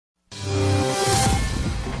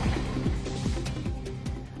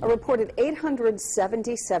reported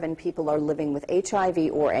 877 people are living with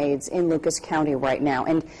HIV or AIDS in Lucas County right now,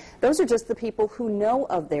 and those are just the people who know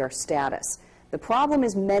of their status. The problem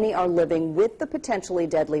is many are living with the potentially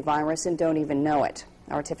deadly virus and don't even know it.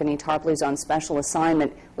 Our Tiffany Tarpley is on special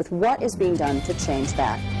assignment with what is being done to change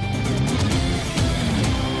that.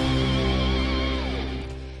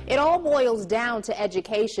 It all boils down to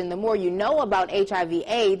education. The more you know about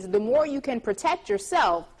HIV/AIDS, the more you can protect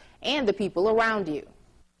yourself and the people around you.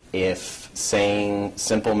 If saying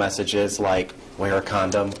simple messages like wear a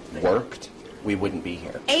condom worked, we wouldn't be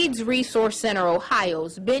here. AIDS Resource Center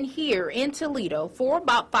Ohio's been here in Toledo for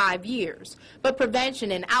about 5 years, but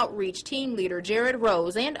prevention and outreach team leader Jared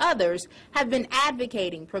Rose and others have been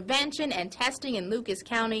advocating prevention and testing in Lucas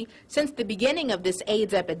County since the beginning of this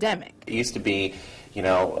AIDS epidemic. It used to be,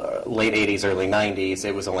 late 80s, early 90s,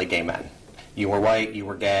 it was only gay men. You were white, you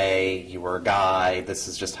were gay, you were a guy, this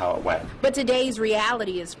is just how it went. But today's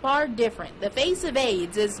reality is far different. The face of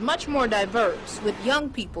AIDS is much more diverse, with young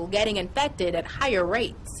people getting infected at higher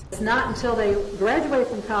rates. It's not until they graduate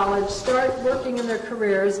from college, start working in their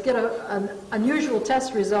careers, get an unusual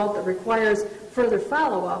test result that requires further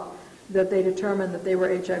follow-up, that they determined that they were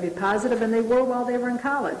HIV positive, and they were while they were in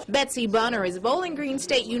college. Betsy Bunner is Bowling Green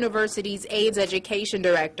State University's AIDS Education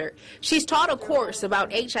Director. She's taught a course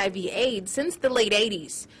about HIV/AIDS since the late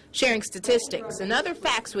 80s, sharing statistics and other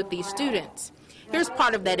facts with these students. Here's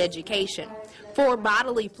part of that education. 4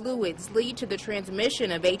 bodily fluids lead to the transmission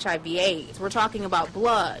of HIV/AIDS. We're talking about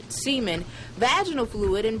blood, semen, vaginal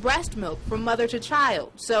fluid, and breast milk from mother to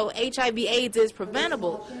child. So HIV/AIDS is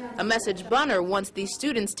preventable, a message Bunner wants these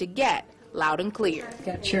students to get loud and clear.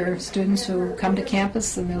 Got your students who come to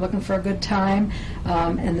campus and they're looking for a good time,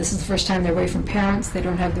 and this is the first time they're away from parents. They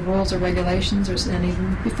don't have the rules or regulations, and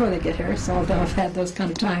even before they get here, so they'll have had those kind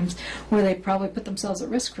of times where they probably put themselves at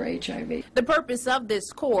risk for HIV. The purpose of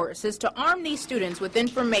this course is to arm these students with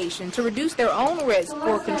information to reduce their own risk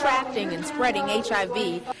for contracting and spreading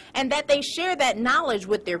HIV, and that they share that knowledge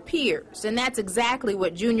with their peers. And that's exactly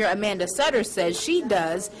what Junior Amanda Sutter says she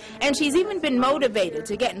does, and she's even been motivated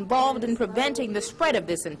to get involved in preventing the spread of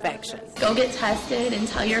this infection. Go get tested and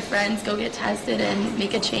tell your friends, go get tested and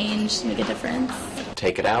make a change, make a difference.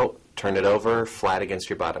 Take it out, turn it over, flat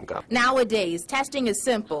against your bottom gum. Nowadays, testing is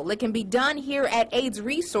simple. It can be done here at AIDS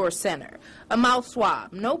Resource Center. A mouth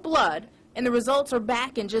swab, no blood, and the results are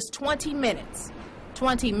back in just 20 minutes.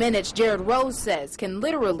 20 minutes, Jared Rose says, can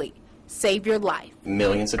literally save your life.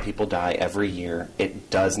 Millions of people die every year.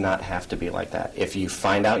 It does not have to be like that. If you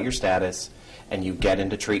find out your status and you get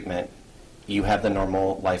into treatment, you have the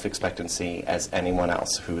normal life expectancy as anyone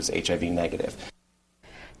else who is HIV negative.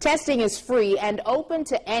 Testing is free and open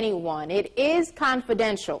to anyone. It is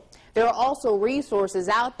confidential. There are also resources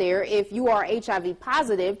out there if you are HIV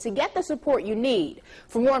positive to get the support you need.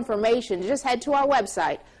 For more information, just head to our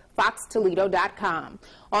website, foxtoledo.com.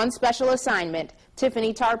 On special assignment,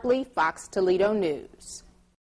 Tiffany Tarpley, Fox Toledo News.